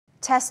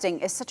Testing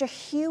is such a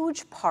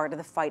huge part of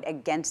the fight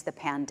against the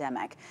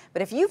pandemic.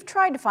 But if you've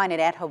tried to find an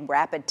at-home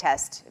rapid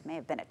test, it may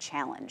have been a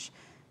challenge.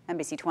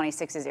 NBC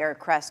 26's Eric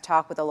Kress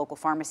talked with a local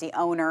pharmacy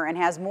owner and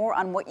has more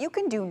on what you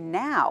can do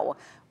now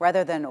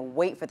rather than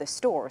wait for the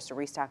stores to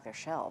restock their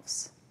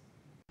shelves.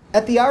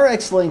 At the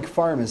RX Link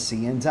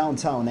Pharmacy in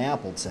downtown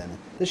Appleton,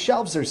 the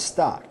shelves are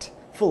stocked,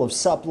 full of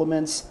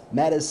supplements,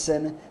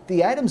 medicine,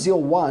 the items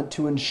you'll want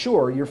to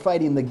ensure you're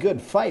fighting the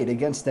good fight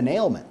against an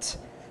ailment.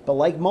 But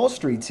like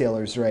most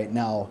retailers right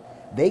now,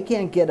 they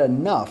can't get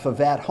enough of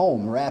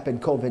at-home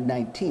rapid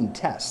COVID-19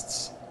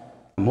 tests.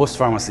 Most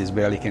pharmacies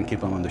barely can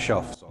keep them on the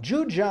shelf.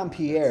 Jude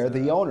Jean-Pierre,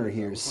 the owner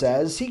here,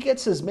 says he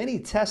gets as many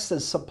tests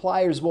as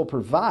suppliers will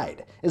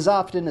provide, as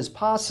often as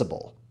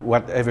possible.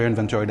 Whatever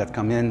inventory that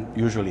come in,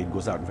 usually it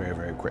goes out very,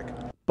 very quick.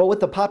 But with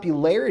the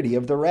popularity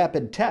of the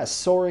rapid tests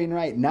soaring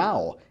right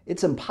now,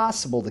 it's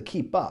impossible to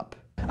keep up.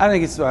 I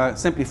think it's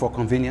simply for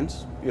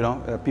convenience.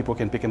 People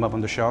can pick them up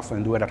on the shelf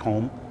and do it at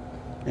home.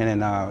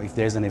 And then if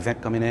there's an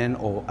event coming in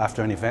or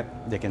after an event,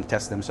 they can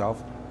test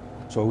themselves.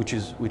 So which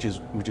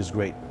is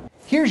great.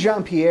 Here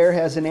Jean-Pierre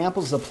has an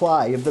ample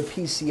supply of the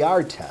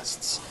PCR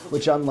tests,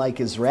 which unlike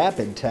his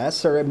rapid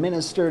tests are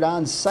administered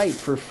on site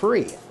for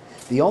free.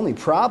 The only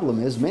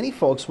problem is many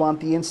folks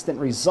want the instant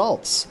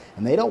results,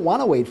 and they don't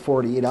want to wait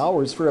 48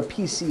 hours for a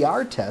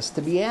PCR test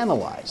to be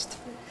analyzed.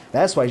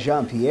 That's why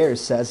Jean-Pierre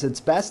says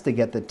it's best to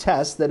get the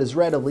test that is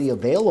readily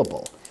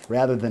available,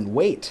 rather than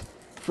wait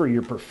for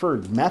your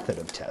preferred method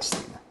of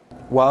testing.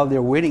 While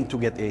they're waiting to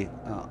get an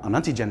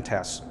antigen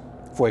test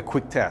for a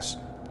quick test,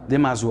 they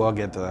might as well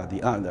get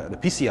the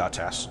PCR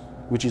test,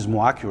 which is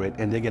more accurate,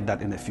 and they get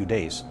that in a few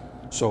days.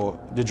 So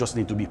they just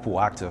need to be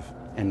proactive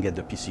and get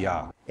the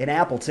PCR. In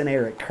Appleton,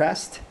 Eric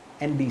Kress,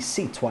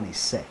 NBC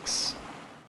 26.